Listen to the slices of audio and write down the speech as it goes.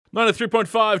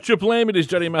93.5 Triple M. It is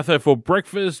Jodi and Matho for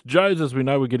breakfast. Jodes, as we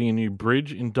know, we're getting a new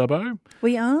bridge in Dubbo.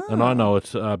 We are. And I know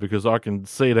it because I can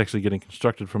see it actually getting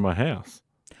constructed from my house.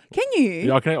 Can you?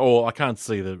 Yeah, I can't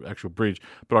see the actual bridge,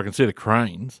 but I can see the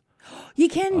cranes. You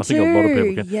can I think a lot of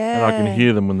people can. Yeah. And I can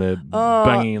hear them when they're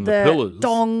banging in the pillars.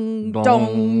 Dong,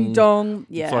 dong, dong.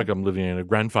 Yeah. It's like I'm living in a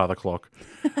grandfather clock.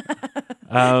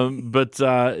 But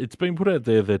it's been put out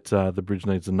there that the bridge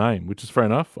needs a name, which is fair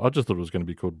enough. I just thought it was going to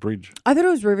be called Bridge. I thought it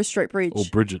was River Street Bridge. Or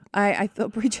Bridget. I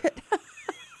thought Bridget.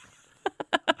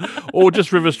 Or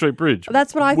just River Street Bridge.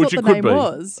 That's what I thought the name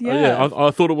was. Yeah.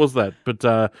 I thought it was that. But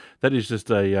that is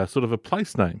just a sort of a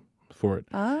place name for it.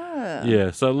 Ah. Yeah,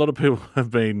 so a lot of people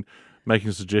have been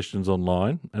making suggestions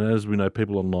online. And as we know,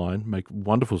 people online make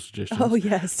wonderful suggestions. Oh,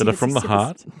 yes. That are from the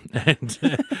heart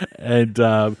and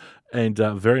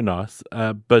very nice.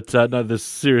 But no, there's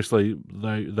seriously,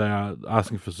 they are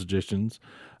asking for suggestions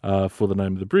for the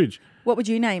name of the bridge. What would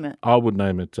you name it? I would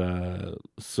name it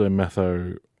Sir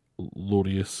Matho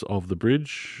Laudius of the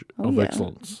Bridge of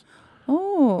Excellence.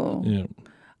 Oh. Yeah.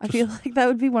 I feel like that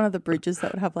would be one of the bridges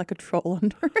that would have like a troll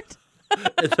under it.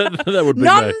 that would be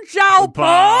None shall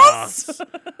pass.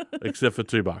 Except for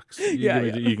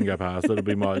 $2. You can go past. That'll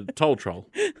be my toll troll.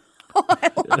 Oh, I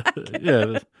like it.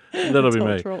 Yeah, that'll be Toll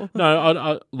me. troll.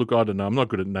 No, look, I don't know. I'm not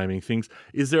good at naming things.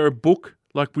 Is there a book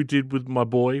like we did with my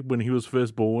boy when he was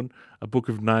first born? A book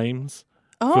of names?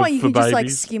 Oh, you can just like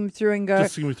babies? skim through and go.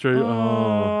 Just skim through.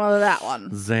 Oh, that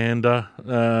one. Xander,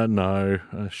 no.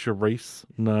 Charisse,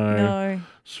 no. No.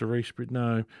 Charisse,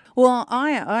 no. Well,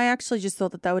 I actually just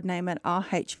thought that they would name it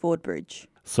R.H. Ford Bridge.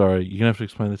 Sorry, you're going to have to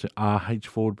explain that to R.H.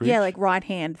 Ford Bridge? Yeah, like right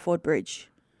hand Ford Bridge.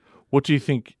 What do you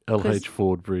think L.H.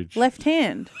 Ford Bridge? Left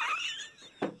hand.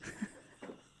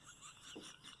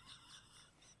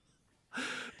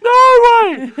 No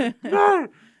way! No!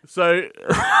 So,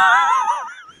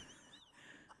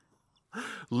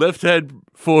 left-hand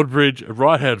Ford Bridge,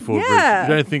 right-hand Ford Bridge. Yeah.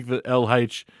 You don't think that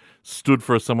LH stood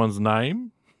for someone's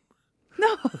name?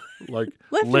 No. Like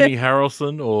Left Lenny hand.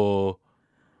 Harrelson or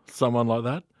someone like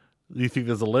that? Do you think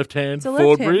there's a left-hand It's a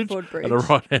Ford left-hand Bridge Ford Bridge. and a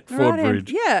right-hand Ford Right hand.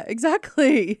 Bridge? Yeah,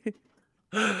 exactly.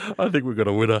 I think we've got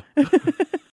a winner.